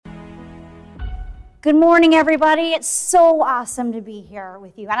Good morning, everybody. It's so awesome to be here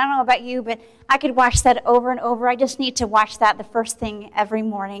with you. I don't know about you, but I could watch that over and over. I just need to watch that the first thing every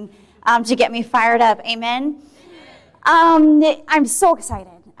morning to get me fired up. Amen? I'm so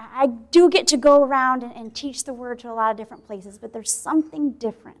excited. I do get to go around and teach the word to a lot of different places, but there's something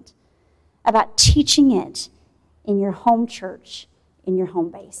different about teaching it in your home church, in your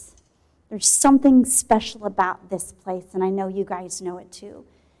home base. There's something special about this place, and I know you guys know it too.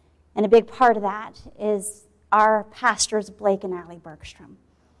 And a big part of that is our pastors, Blake and Allie Bergstrom.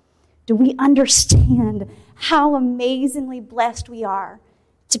 Do we understand how amazingly blessed we are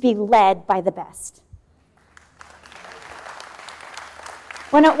to be led by the best?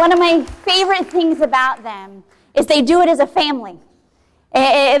 One of my favorite things about them is they do it as a family.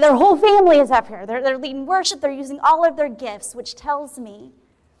 Their whole family is up here. They're leading worship. They're using all of their gifts, which tells me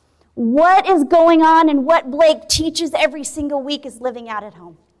what is going on and what Blake teaches every single week is living out at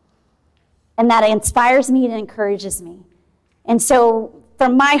home. And that inspires me and encourages me. And so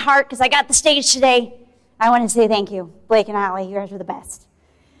from my heart, because I got the stage today, I want to say thank you, Blake and Allie. You guys are the best.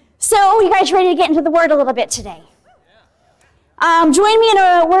 So you guys ready to get into the Word a little bit today? Join me in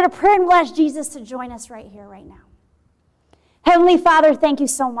a word of prayer, and we'll ask Jesus to join us right here, right now. Heavenly Father, thank you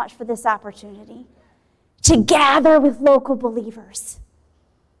so much for this opportunity to gather with local believers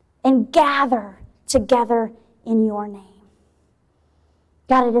and gather together in your name.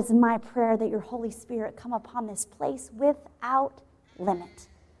 God, it is my prayer that your Holy Spirit come upon this place without limit.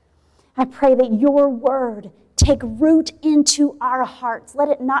 I pray that your word take root into our hearts. Let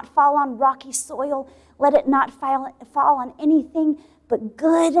it not fall on rocky soil. Let it not fall on anything but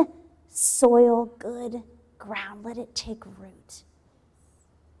good soil, good ground. Let it take root.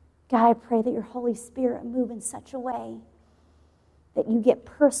 God, I pray that your Holy Spirit move in such a way that you get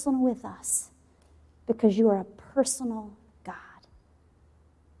personal with us because you are a personal God.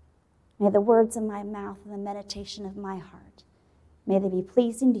 May the words of my mouth and the meditation of my heart, may they be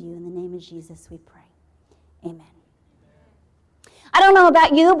pleasing to you. In the name of Jesus we pray. Amen. I don't know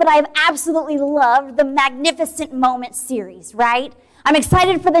about you, but I've absolutely loved the Magnificent Moments series, right? I'm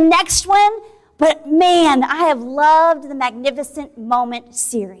excited for the next one, but man, I have loved the Magnificent Moment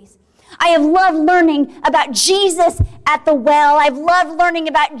series. I have loved learning about Jesus at the well. I've loved learning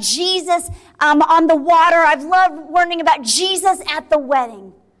about Jesus on the water. I've loved learning about Jesus at the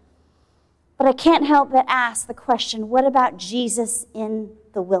wedding. But I can't help but ask the question, what about Jesus in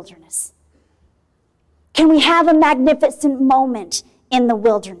the wilderness? Can we have a magnificent moment in the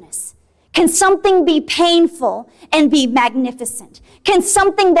wilderness? Can something be painful and be magnificent? Can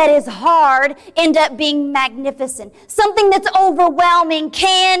something that is hard end up being magnificent? Something that's overwhelming,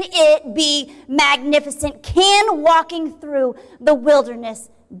 can it be magnificent? Can walking through the wilderness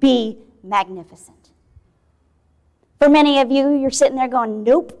be magnificent? For many of you, you're sitting there going,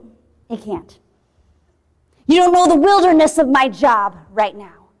 nope. It can't. You don't know the wilderness of my job right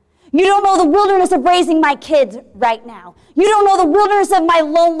now. You don't know the wilderness of raising my kids right now. You don't know the wilderness of my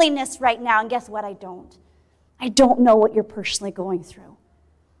loneliness right now. And guess what? I don't. I don't know what you're personally going through.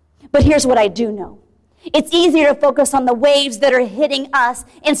 But here's what I do know. It's easier to focus on the waves that are hitting us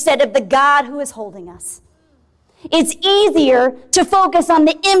instead of the God who is holding us. It's easier to focus on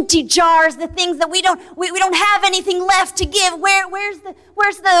the empty jars, the things that we don't have anything left to give. Where's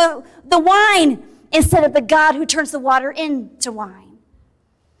the wine instead of the God who turns the water into wine?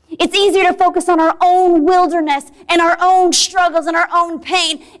 It's easier to focus on our own wilderness and our own struggles and our own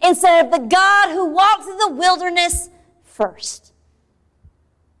pain instead of the God who walked through the wilderness first.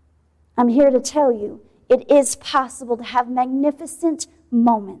 I'm here to tell you it is possible to have magnificent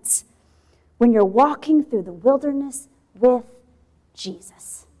moments when you're walking through the wilderness with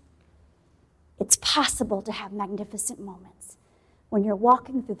Jesus. It's possible to have magnificent moments when you're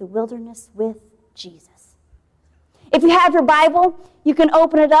walking through the wilderness with Jesus. If you have your Bible, you can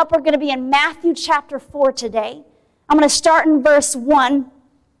open it up. We're going to be in Matthew chapter 4 today. I'm going to start in verse 1.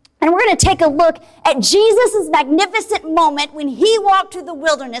 And we're going to take a look at Jesus' magnificent moment when he walked through the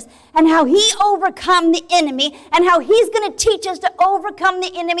wilderness and how he overcome the enemy and how he's going to teach us to overcome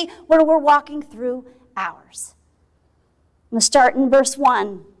the enemy when we're walking through ours. I'm going to start in verse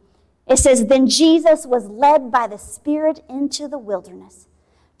 1. It says, "Then Jesus was led by the Spirit into the wilderness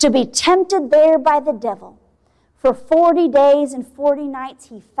to be tempted there by the devil. For 40 days and 40 nights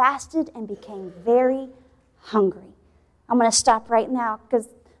he fasted and became very hungry." I'm going to stop right now because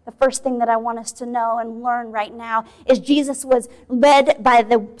the first thing that I want us to know and learn right now is Jesus was led by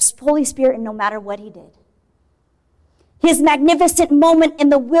the Holy Spirit no matter what he did. His magnificent moment in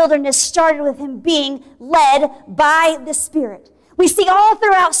the wilderness started with him being led by the Spirit. We see all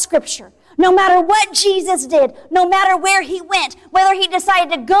throughout Scripture No matter what Jesus did, no matter where he went, whether he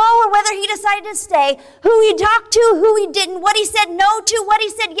decided to go or whether he decided to stay, who he talked to, who he didn't, what he said no to, what he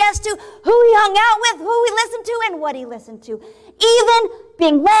said yes to, who he hung out with, who he listened to, and what he listened to. Even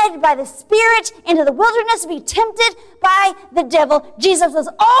being led by the Spirit into the wilderness to be tempted by the devil, Jesus was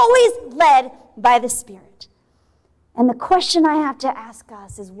always led by the Spirit. And the question I have to ask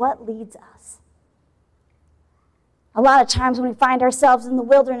us is, what leads us? A lot of times when we find ourselves in the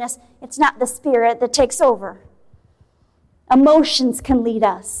wilderness, it's not the Spirit that takes over. Emotions can lead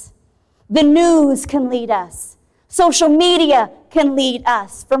us. The news can lead us. Social media can lead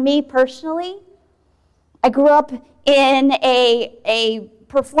us. For me personally, I grew up in a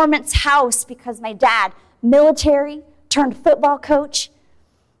performance house because my dad, military, turned football coach.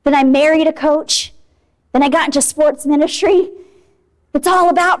 Then I married a coach. Then I got into sports ministry. It's all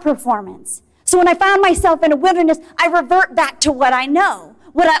about performance. So when I found myself in a wilderness, I revert back to what I know,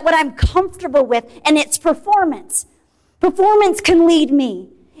 what I'm comfortable with, and it's performance. Performance can lead me.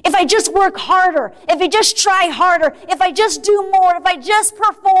 If I just work harder, if I just try harder, if I just do more, if I just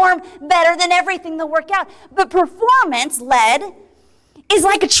perform better, then everything will work out. But performance-led is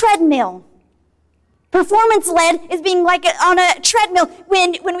like a treadmill. Performance-led is being like on a treadmill.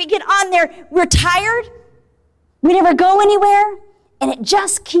 When we get on there, we're tired, we never go anywhere, and it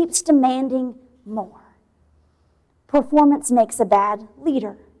just keeps demanding more. Performance makes a bad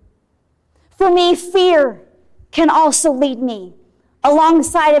leader. For me, fear can also lead me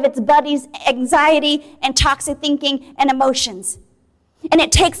alongside of its buddies, anxiety and toxic thinking and emotions. And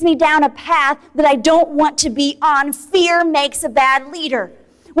it takes me down a path that I don't want to be on. Fear makes a bad leader.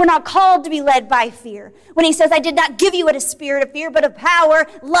 We're not called to be led by fear. When he says, I did not give you a spirit of fear, but of power,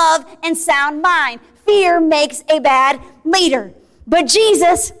 love, and sound mind. Fear makes a bad leader. But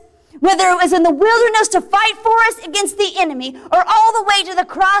Jesus, whether it was in the wilderness to fight for us against the enemy or all the way to the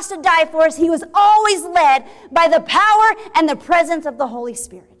cross to die for us, he was always led by the power and the presence of the Holy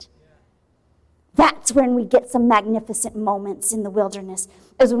Spirit. That's when we get some magnificent moments in the wilderness,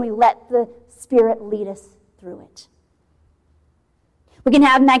 is when we let the Spirit lead us through it. We can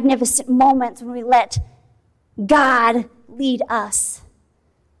have magnificent moments when we let God lead us.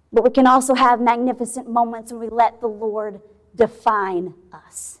 But we can also have magnificent moments when we let the Lord define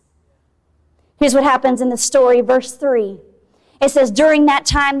us. Here's what happens in the story, verse 3. It says, during that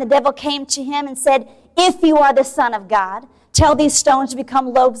time, the devil came to him and said, if you are the Son of God, tell these stones to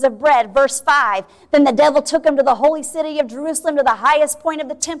become loaves of bread. Verse 5, then the devil took him to the holy city of Jerusalem, to the highest point of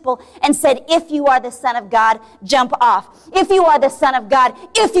the temple, and said, if you are the Son of God, jump off. If you are the Son of God,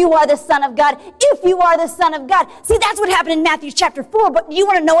 if you are the Son of God, if you are the Son of God. See, that's what happened in Matthew chapter 4, but you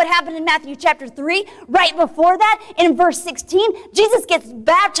want to know what happened in Matthew chapter 3? Right before that, in verse 16, Jesus gets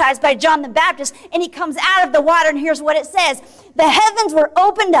baptized by John the Baptist, and he comes out of the water, and here's what it says. The heavens were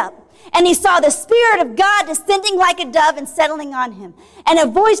opened up, and he saw the Spirit of God descending like a dove and settling on him. And a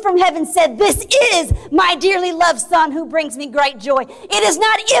voice from heaven said, this is my dearly loved Son who brings me great joy. It is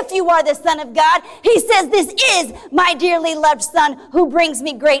not if you are the Son of God. He says, this is my dearly loved Son who brings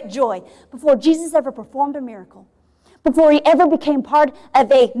me great joy. Before Jesus ever performed a miracle, before he ever became part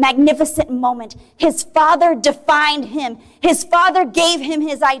of a magnificent moment, his Father defined him. His Father gave him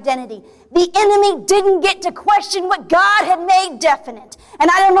his identity. The enemy didn't get to question what God had made definite. And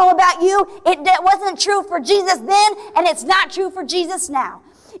I don't know about you, it wasn't true for Jesus then, and it's not true for Jesus now.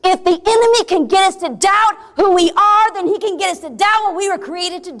 If the enemy can get us to doubt who we are, then he can get us to doubt what we were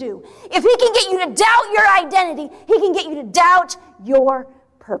created to do. If he can get you to doubt your identity, he can get you to doubt your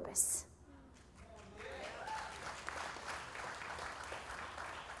purpose.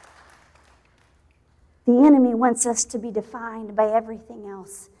 The enemy wants us to be defined by everything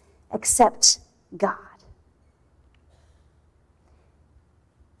else except God.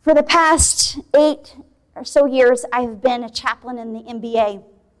 For the past 8 or so years, I have been a chaplain in the NBA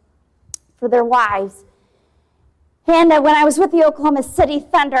for their wives. And when I was with the Oklahoma City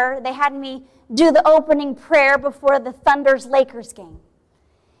Thunder, they had me do the opening prayer before the Thunder's-Lakers game.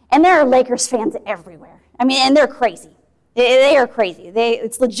 And there are Lakers fans everywhere. I mean, and they're crazy. They are crazy.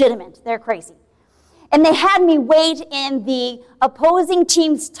 It's legitimate. They're crazy. And they had me wait in the opposing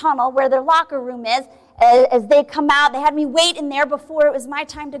team's tunnel where their locker room is. As they come out, they had me wait in there before it was my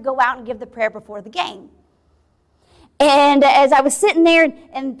time to go out and give the prayer before the game. And as I was sitting there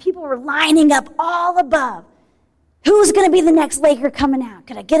and people were lining up all above, who's going to be the next Laker coming out?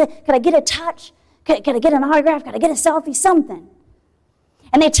 Could I get a touch? Could I get an autograph? Could I get a selfie? Something.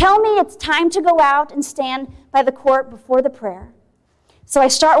 And they tell me it's time to go out and stand by the court before the prayer. So I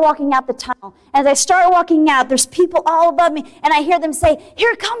start walking out the tunnel. As I start walking out, there's people all above me, and I hear them say,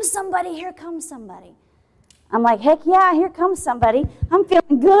 here comes somebody, here comes somebody. I'm like, heck yeah, here comes somebody. I'm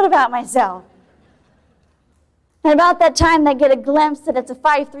feeling good about myself. And about that time, they get a glimpse that it's a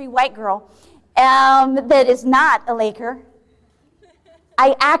 5'3" white girl that is not a Laker.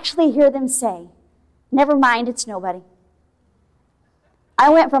 I actually hear them say, never mind, it's nobody. I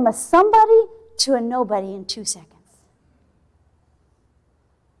went from a somebody to a nobody in 2 seconds.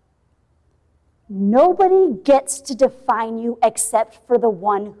 Nobody gets to define you except for the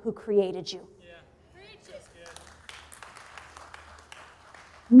one who created you.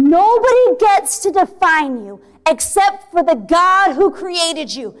 Nobody gets to define you except for the God who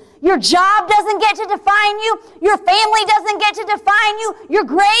created you. Your job doesn't get to define you. Your family doesn't get to define you. Your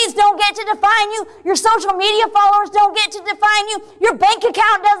grades don't get to define you. Your social media followers don't get to define you. Your bank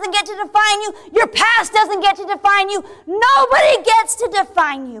account doesn't get to define you. Your past doesn't get to define you. Nobody gets to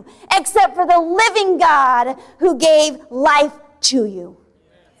define you except for the living God who gave life to you.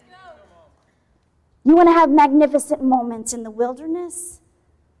 You want to have magnificent moments in the wilderness?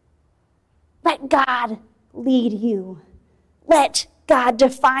 Let God lead you. Let God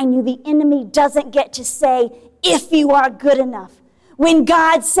define you. The enemy doesn't get to say if you are good enough. When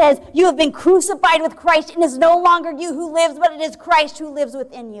God says you have been crucified with Christ and it's no longer you who lives, but it is Christ who lives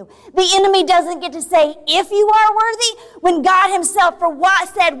within you. The enemy doesn't get to say if you are worthy, when God himself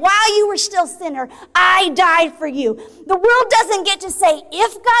said, while you were still sinner, I died for you. The world doesn't get to say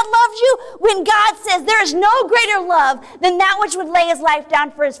if God loves you, when God says there is no greater love than that which would lay his life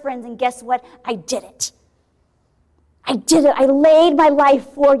down for his friends. And guess what? I did it. I did it. I laid my life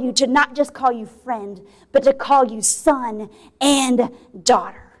for you to not just call you friend, but to call you son and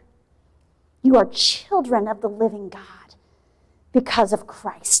daughter. You are children of the living God because of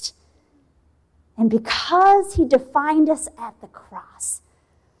Christ. And because he defined us at the cross,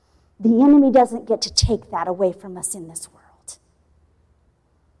 the enemy doesn't get to take that away from us in this world.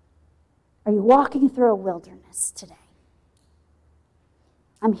 Are you walking through a wilderness today?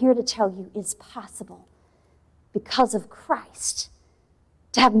 I'm here to tell you it's possible because of Christ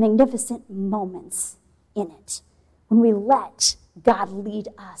to have magnificent moments in it. When we let God lead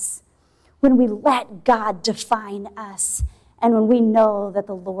us, when we let God define us, and when we know that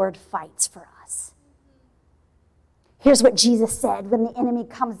the Lord fights for us. Here's what Jesus said when the enemy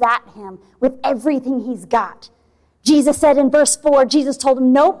comes at him with everything he's got. Jesus said in verse 4, Jesus told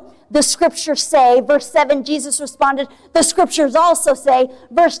him, nope, the scriptures say. Verse 7, Jesus responded, the scriptures also say.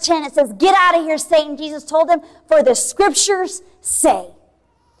 Verse 10, it says, get out of here, Satan. Jesus told him, for the scriptures say.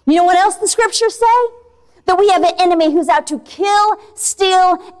 You know what else the scriptures say? That we have an enemy who's out to kill,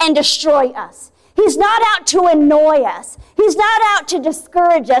 steal, and destroy us. He's not out to annoy us. He's not out to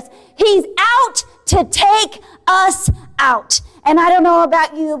discourage us. He's out to take us out. And I don't know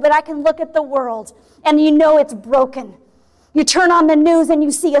about you, but I can look at the world and you know it's broken. You turn on the news and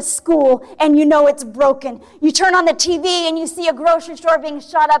you see a school and you know it's broken. You turn on the TV and you see a grocery store being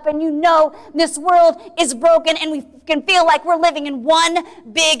shot up and you know this world is broken and we can feel like we're living in one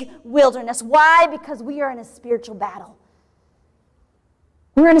big wilderness. Why? Because we are in a spiritual battle.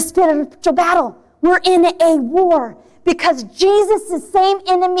 We're in a spiritual battle. We're in a war. Because Jesus, the same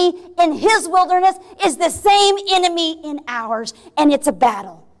enemy in his wilderness, is the same enemy in ours. And it's a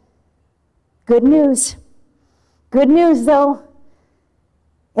battle. Good news. Good news, though.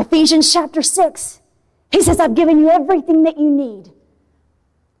 Ephesians chapter 6. He says, I've given you everything that you need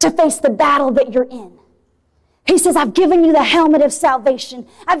to face the battle that you're in. He says, I've given you the helmet of salvation.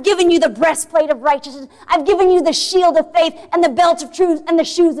 I've given you the breastplate of righteousness. I've given you the shield of faith and the belt of truth and the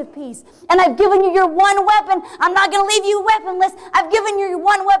shoes of peace. And I've given you your one weapon. I'm not going to leave you weaponless. I've given you your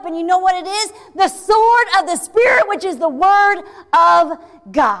one weapon. You know what it is? The sword of the Spirit, which is the word of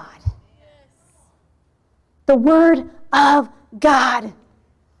God. The word of God.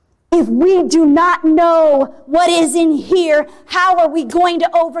 If we do not know what is in here, how are we going to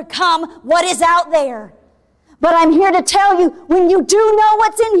overcome what is out there? But I'm here to tell you, when you do know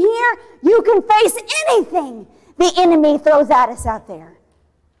what's in here, you can face anything the enemy throws at us out there.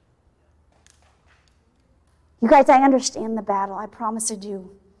 You guys, I understand the battle. I promise I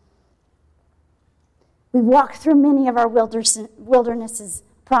do. We've walked through many of our wildernesses,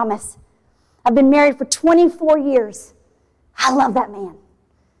 promise. I've been married for 24 years. I love that man.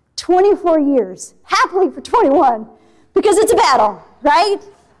 24 years. Happily for 21. Because it's a battle, right?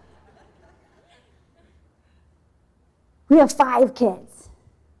 We have 5 kids.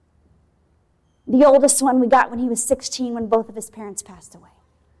 The oldest one we got when he was 16 when both of his parents passed away.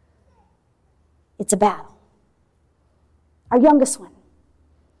 It's a battle. Our youngest one,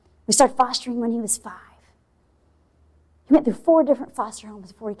 we started fostering when he was 5. He went through 4 different foster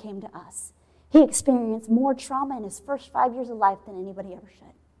homes before he came to us. He experienced more trauma in his first 5 years of life than anybody ever should.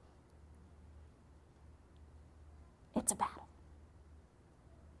 It's a battle.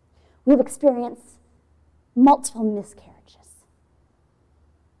 We've experienced multiple miscarriages.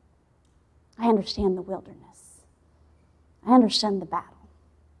 I understand the wilderness. I understand the battle.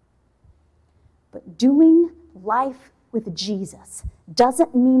 But doing life with Jesus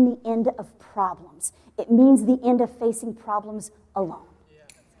doesn't mean the end of problems. It means the end of facing problems alone.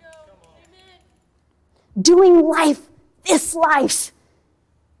 Doing life, this life,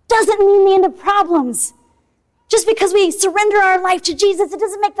 doesn't mean the end of problems. Just because we surrender our life to Jesus, it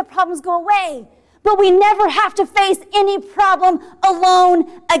doesn't make the problems go away. But we never have to face any problem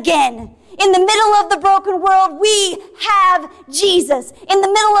alone again. In the middle of the broken world, we have Jesus. In the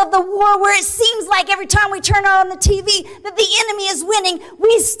middle of the war where it seems like every time we turn on the TV that the enemy is winning,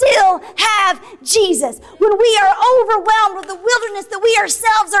 we still have Jesus. When we are overwhelmed with the wilderness that we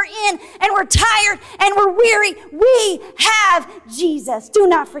ourselves are in and we're tired and we're weary, we have Jesus. Do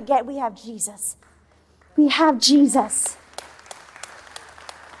not forget we have Jesus. We have Jesus.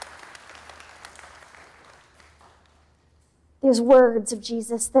 There's words of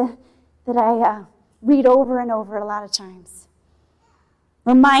Jesus that I read over and over a lot of times,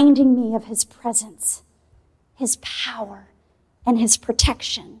 reminding me of his presence, his power, and his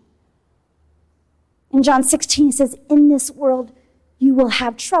protection. In John 16, he says, in this world you will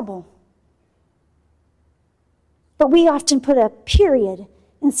have trouble. But we often put a period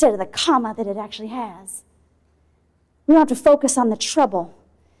instead of the comma that it actually has. We don't have to focus on the trouble.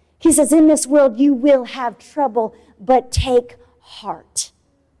 He says, in this world you will have trouble, but take heart.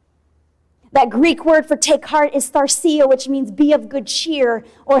 That Greek word for take heart is tharsio, which means be of good cheer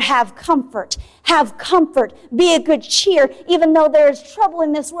or have comfort. Have comfort, be of good cheer. Even though there is trouble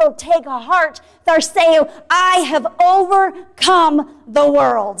in this world, take a heart, tharseo. I have overcome the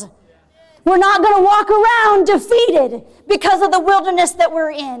world. We're not going to walk around defeated because of the wilderness that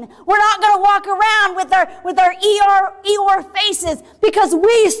we're in. We're not going to walk around with our Eeyore faces because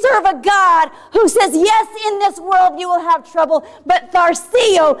we serve a God who says, yes, in this world you will have trouble, but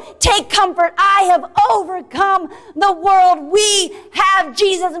tharseo, take comfort. I have overcome the world. We have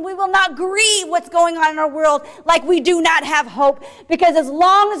Jesus, and we will not grieve what's going on in our world like we do not have hope, because as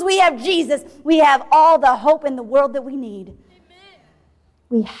long as we have Jesus, we have all the hope in the world that we need. Amen.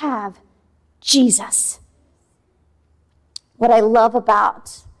 We have Jesus. What I love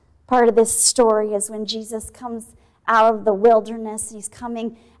about part of this story is when Jesus comes out of the wilderness, he's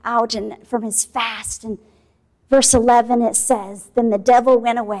coming out from his fast. And verse 11, it says, then the devil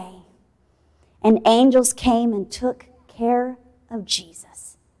went away, and angels came and took care of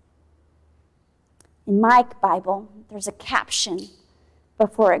Jesus. In my Bible, there's a caption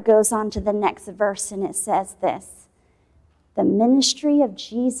before it goes on to the next verse, and it says this: the ministry of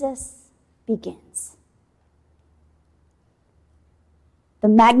Jesus begins. The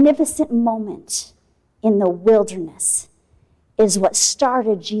magnificent moment in the wilderness is what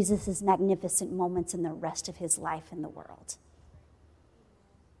started Jesus' magnificent moments in the rest of his life in the world.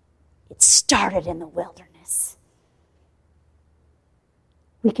 It started in the wilderness.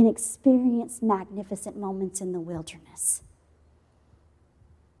 We can experience magnificent moments in the wilderness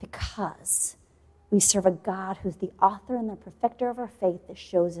because we serve a God who's the author and the perfecter of our faith that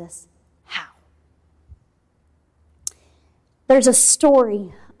shows us how. There's a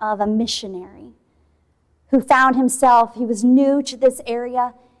story of a missionary who found himself, he was new to this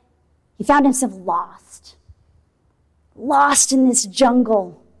area, he found himself lost in this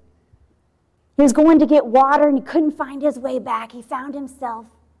jungle. He was going to get water and he couldn't find his way back. He found himself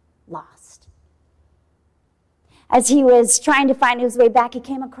lost. As he was trying to find his way back, he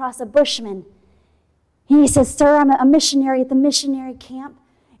came across a bushman. And he says, sir, I'm a missionary at the missionary camp.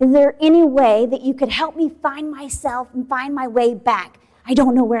 Is there any way that you could help me find myself and find my way back? I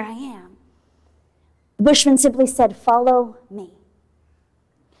don't know where I am. The bushman simply said, follow me.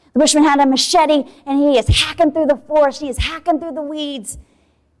 The bushman had a machete, and he is hacking through the forest. He is hacking through the weeds.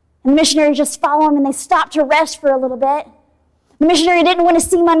 And the missionary just followed him, and they stopped to rest for a little bit. The missionary didn't want to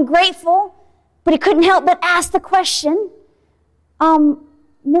seem ungrateful, but he couldn't help but ask the question,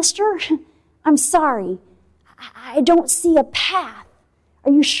 mister, I'm sorry, I don't see a path.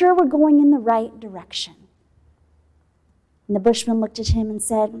 Are you sure we're going in the right direction? And the bushman looked at him and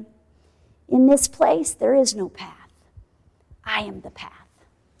said, in this place, there is no path. I am the path.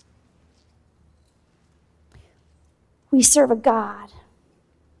 We serve a God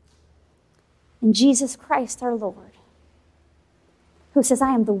in Jesus Christ our Lord, who says,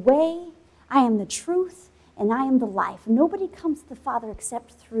 I am the way, I am the truth, and I am the life. Nobody comes to the Father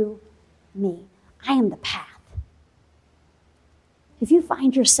except through me. I am the path. If you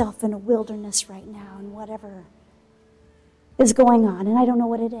find yourself in a wilderness right now and whatever is going on, and I don't know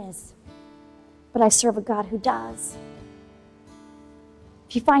what it is, but I serve a God who does.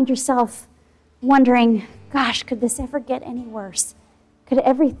 If you find yourself wondering, gosh, could this ever get any worse? Could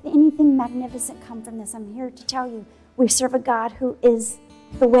anything magnificent come from this? I'm here to tell you, we serve a God who is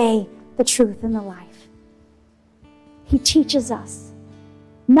the way, the truth, and the life. He teaches us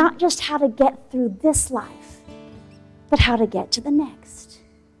not just how to get through this life, but how to get to the next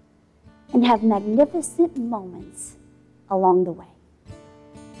and have magnificent moments along the way.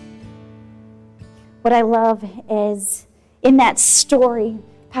 What I love is in that story,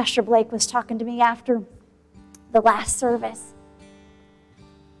 Pastor Blake was talking to me after the last service.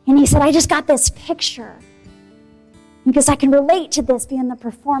 And he said, I just got this picture because I can relate to this being the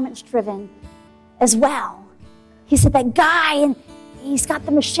performance-driven as well. He said, that guy, and he's got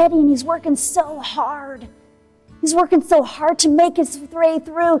the machete and he's working so hard. He's working so hard to make his way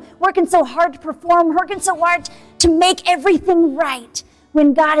through, working so hard to perform, working so hard to make everything right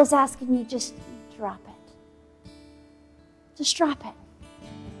when God is asking you, just drop it. Just drop it.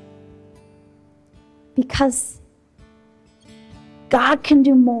 Because God can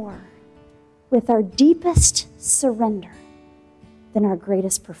do more with our deepest surrender than our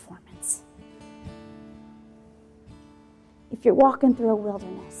greatest performance. If you're walking through a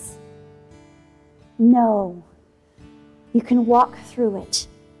wilderness, know you can walk through it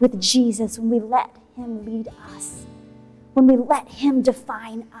with Jesus when we let him lead us, when we let him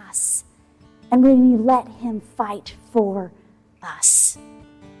define us, and when we let him fight for us.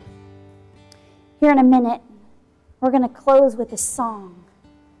 Here in a minute, we're going to close with a song.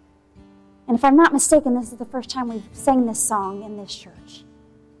 And if I'm not mistaken, this is the first time we've sang this song in this church.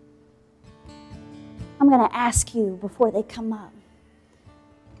 I'm going to ask you before they come up,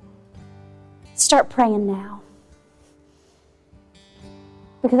 start praying now.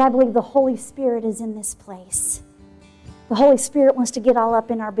 Because I believe the Holy Spirit is in this place. The Holy Spirit wants to get all up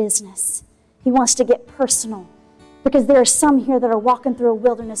in our business. He wants to get personal. Because there are some here that are walking through a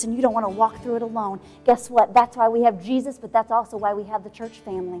wilderness and you don't want to walk through it alone. Guess what? That's why we have Jesus, but that's also why we have the church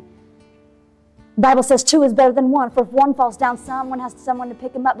family. The Bible says 2 is better than 1. For if one falls down, someone has someone to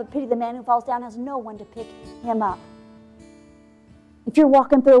pick him up. But pity the man who falls down has no one to pick him up. If you're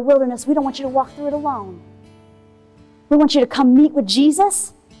walking through a wilderness, we don't want you to walk through it alone. We want you to come meet with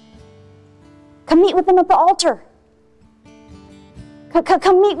Jesus. Come meet with him at the altar.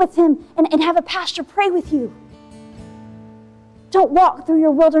 Come meet with him and have a pastor pray with you. Don't walk through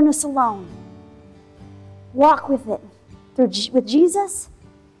your wilderness alone. Walk with it with Jesus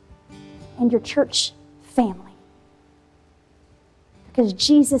and your church family. Because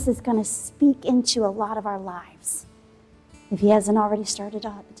Jesus is going to speak into a lot of our lives. If he hasn't already started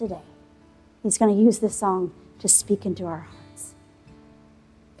today, he's going to use this song to speak into our hearts.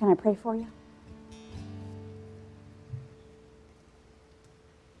 Can I pray for you?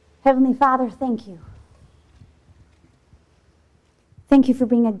 Heavenly Father, thank you. Thank you for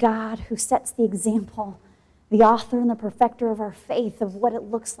being a God who sets the example, the author and the perfecter of our faith, of what it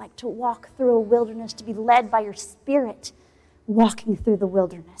looks like to walk through a wilderness, to be led by your Spirit walking through the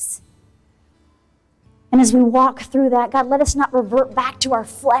wilderness. And as we walk through that, God, let us not revert back to our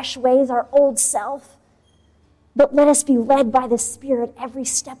flesh ways, our old self, but let us be led by the Spirit every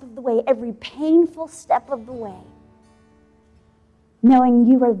step of the way, every painful step of the way, knowing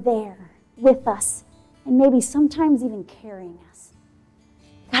you are there with us and maybe sometimes even carrying us.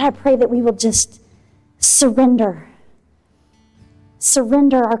 God, I pray that we will just surrender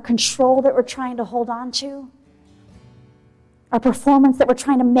our control that we're trying to hold on to, our performance that we're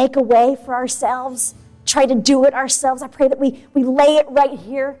trying to make a way for ourselves, try to do it ourselves. I pray that we lay it right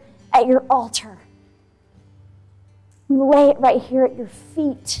here at your altar. We lay it right here at your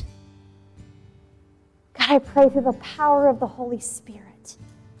feet. God, I pray through the power of the Holy Spirit.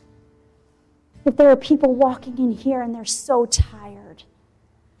 If there are people walking in here and they're so tired,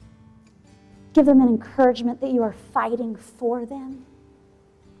 give them an encouragement that you are fighting for them.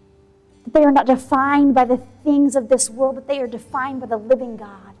 That they are not defined by the things of this world, but they are defined by the living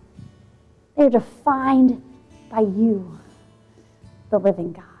God. They are defined by you, the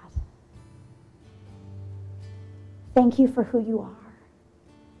living God. Thank you for who you are.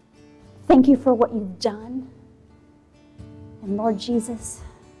 Thank you for what you've done. And Lord Jesus,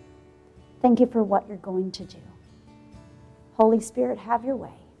 thank you for what you're going to do. Holy Spirit, have your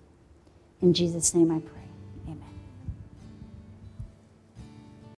way. In Jesus' name I pray. Amen.